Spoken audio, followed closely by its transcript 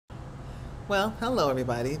Well, hello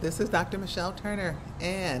everybody. This is Dr. Michele Turner,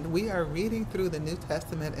 and we are reading through the New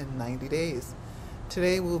Testament in 90 days.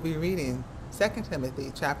 Today we'll be reading 2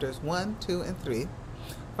 Timothy chapters 1, 2, and 3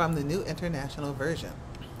 from the New International Version.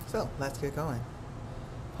 So, let's get going.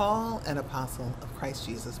 Paul, an apostle of Christ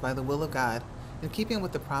Jesus by the will of God, in keeping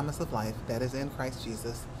with the promise of life that is in Christ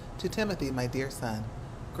Jesus, to Timothy, my dear son,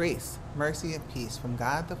 grace, mercy, and peace from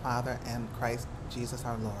God the Father and Christ Jesus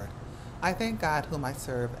our Lord. I thank God whom I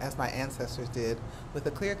serve as my ancestors did, with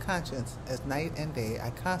a clear conscience, as night and day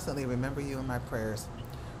I constantly remember you in my prayers.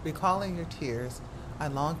 Recalling your tears, I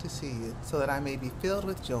long to see you, so that I may be filled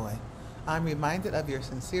with joy. I am reminded of your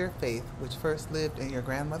sincere faith, which first lived in your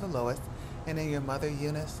grandmother Lois and in your mother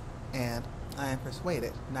Eunice, and, I am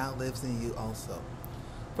persuaded, now lives in you also.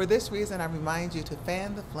 For this reason I remind you to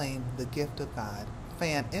fan into flame the gift of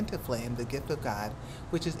God,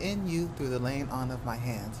 which is in you through the laying on of my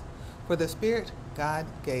hands. For the Spirit God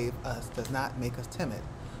gave us does not make us timid,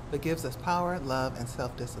 but gives us power, love, and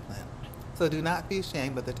self-discipline. So do not be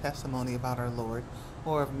ashamed of the testimony about our Lord,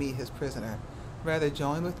 or of me his prisoner. Rather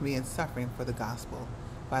join with me in suffering for the gospel.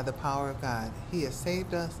 By the power of God, he has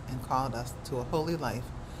saved us and called us to a holy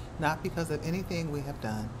life, not because of anything we have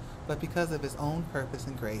done, but because of his own purpose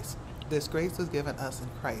and grace. This grace was given us in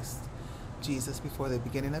Christ Jesus before the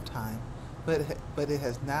beginning of time, but it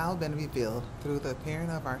has now been revealed through the appearing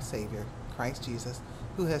of our Savior, Christ Jesus,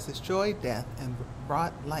 who has destroyed death and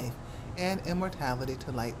brought life and immortality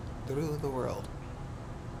to light through the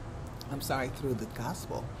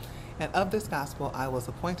gospel. And of this gospel I was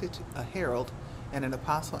appointed a herald and an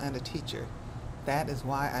apostle and a teacher. That is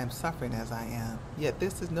why I am suffering as I am. Yet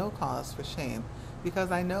this is no cause for shame, because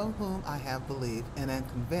I know whom I have believed, and am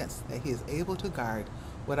convinced that he is able to guard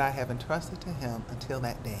what I have entrusted to him until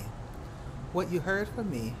that day. What you heard from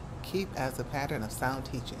me, keep as a pattern of sound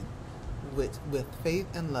teaching, with faith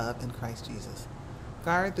and love in Christ Jesus.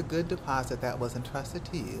 Guard the good deposit that was entrusted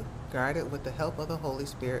to you. Guard it with the help of the Holy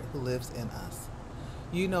Spirit who lives in us.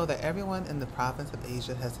 You know that everyone in the province of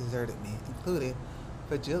Asia has deserted me, including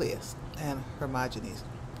Phygellus and Hermogenes.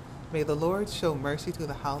 May the Lord show mercy to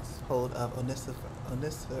the household of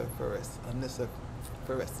Onesiphorus,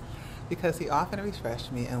 because he often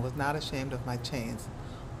refreshed me and was not ashamed of my chains.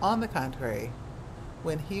 On the contrary,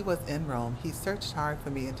 when he was in Rome, he searched hard for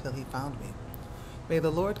me until he found me. May the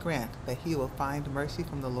Lord grant that he will find mercy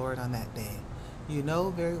from the Lord on that day. You know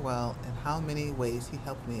very well in how many ways he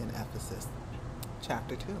helped me in Ephesus.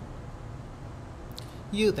 Chapter 2.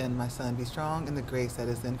 You then, my son, be strong in the grace that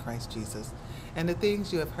is in Christ Jesus, and the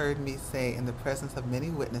things you have heard me say in the presence of many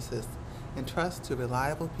witnesses, entrust to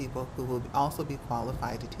reliable people who will also be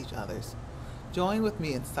qualified to teach others. Join with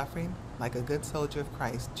me in suffering like a good soldier of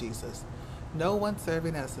Christ Jesus. No one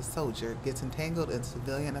serving as a soldier gets entangled in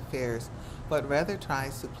civilian affairs, but rather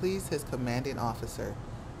tries to please his commanding officer.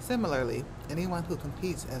 Similarly, anyone who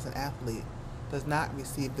competes as an athlete does not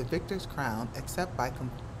receive the victor's crown except by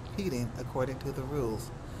competing according to the rules.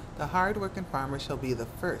 The hard-working farmer shall be the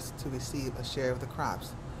first to receive a share of the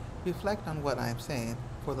crops. Reflect on what I am saying,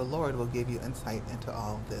 for the Lord will give you insight into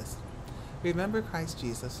all this. Remember Christ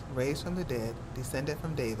Jesus, raised from the dead, descended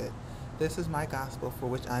from David. This is my gospel, for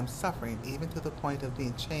which I am suffering, even to the point of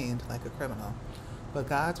being chained like a criminal. But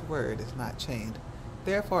God's word is not chained.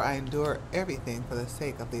 Therefore I endure everything for the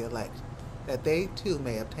sake of the elect, that they too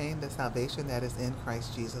may obtain the salvation that is in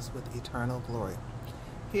Christ Jesus with eternal glory.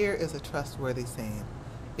 Here is a trustworthy saying: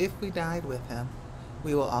 if we died with him,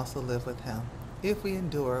 we will also live with him. If we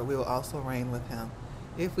endure, we will also reign with him.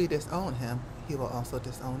 If we disown him, he will also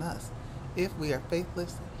disown us. If we are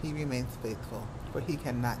faithless, he remains faithful, for he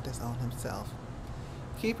cannot disown himself.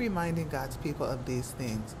 Keep reminding God's people of these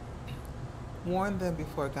things. Warn them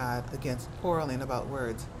before God against quarreling about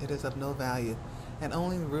words. It is of no value, and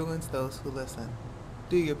only ruins those who listen.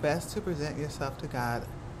 Do your best to present yourself to God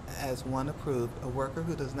as one approved, a worker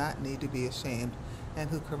who does not need to be ashamed, and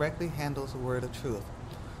who correctly handles the word of truth.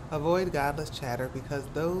 Avoid godless chatter, because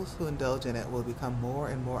those who indulge in it will become more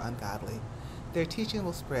and more ungodly. Their teaching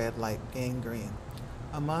will spread like gangrene.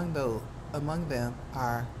 Among them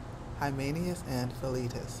are Hymenaeus and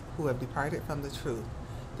Philetus, who have departed from the truth.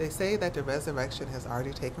 They say that the resurrection has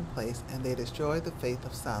already taken place, and they destroy the faith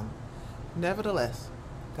of some. Nevertheless,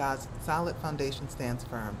 God's solid foundation stands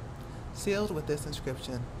firm, sealed with this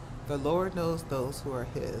inscription: the Lord knows those who are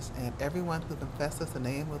his, and everyone who confesses the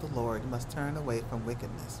name of the Lord must turn away from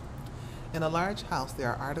wickedness. In a large house there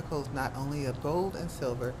are articles not only of gold and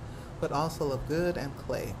silver, but also of wood and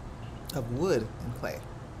clay.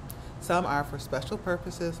 Some are for special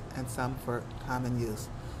purposes, and some for common use.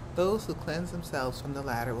 Those who cleanse themselves from the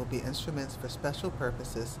latter will be instruments for special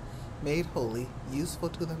purposes, made holy, useful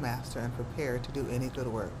to the master, and prepared to do any good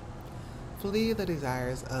work. Flee the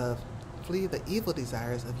evil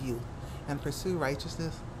desires of youth, and pursue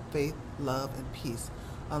righteousness, faith, love, and peace,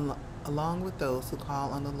 along with those who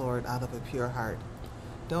call on the Lord out of a pure heart.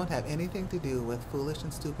 Don't have anything to do with foolish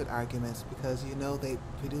and stupid arguments, because you know they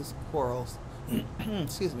produce quarrels.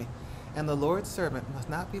 Excuse me. And the Lord's servant must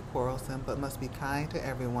not be quarrelsome, but must be kind to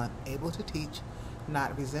everyone, able to teach,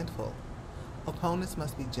 not resentful. Opponents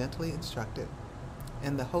must be gently instructed,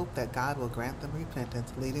 in the hope that God will grant them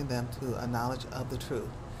repentance, leading them to a knowledge of the truth,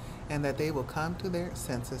 and that they will come to their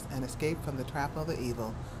senses and escape from the trap of the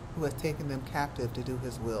evil, who has taken them captive to do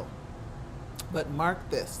his will. But mark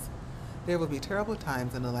this, there will be terrible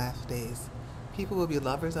times in the last days. People will be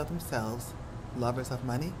lovers of themselves, lovers of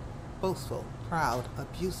money, boastful, proud,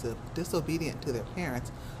 abusive, disobedient to their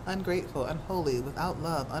parents, ungrateful, unholy, without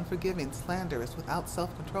love, unforgiving, slanderous, without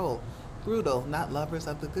self-control, brutal, not lovers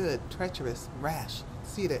of the good, treacherous, rash,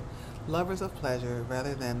 conceited, lovers of pleasure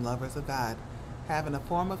rather than lovers of God, having a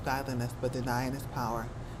form of godliness but denying its power.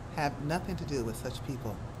 Have nothing to do with such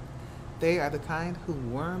people. They are the kind who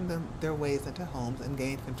worm their ways into homes and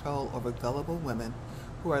gain control over gullible women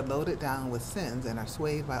who are loaded down with sins and are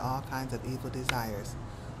swayed by all kinds of evil desires,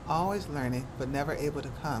 always learning but never able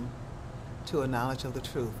to come to a knowledge of the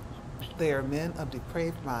truth. They are men of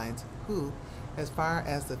depraved minds who, as far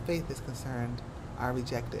as the faith is concerned, are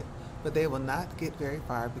rejected. But they will not get very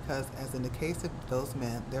far, because, as in the case of those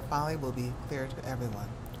men, their folly will be clear to everyone.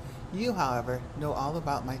 You, however, know all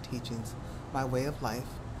about my teachings, my way of life,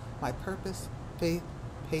 my purpose, faith,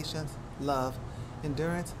 patience, love,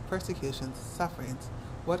 endurance, persecutions, sufferings,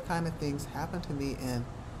 what kind of things happened to me in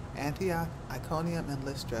Antioch, Iconium, and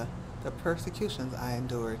Lystra, the persecutions I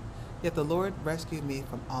endured. Yet the Lord rescued me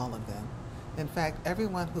from all of them. In fact,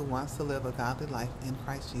 everyone who wants to live a godly life in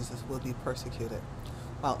Christ Jesus will be persecuted,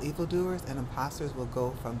 while evildoers and impostors will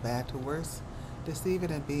go from bad to worse,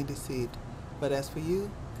 deceiving and being deceived. But as for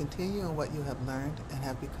you, continue in what you have learned and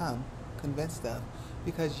have become convinced of,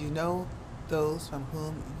 because you know those from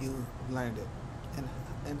whom you learned it,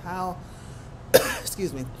 and how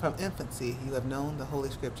excuse me, from infancy you have known the Holy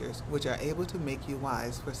Scriptures, which are able to make you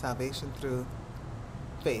wise for salvation through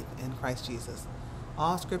faith in Christ Jesus.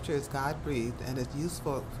 All Scripture is God-breathed and is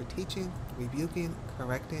useful for teaching, rebuking,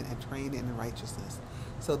 correcting, and training in righteousness,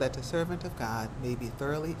 so that the servant of God may be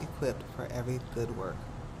thoroughly equipped for every good work.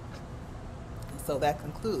 So that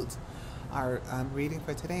concludes our reading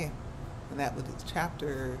for today, and that was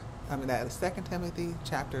that is 2 Timothy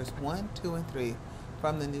chapters 1, 2, and 3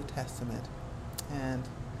 from the New Testament. And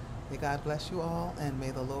may God bless you all, and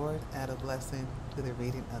may the Lord add a blessing to the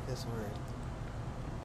reading of His Word.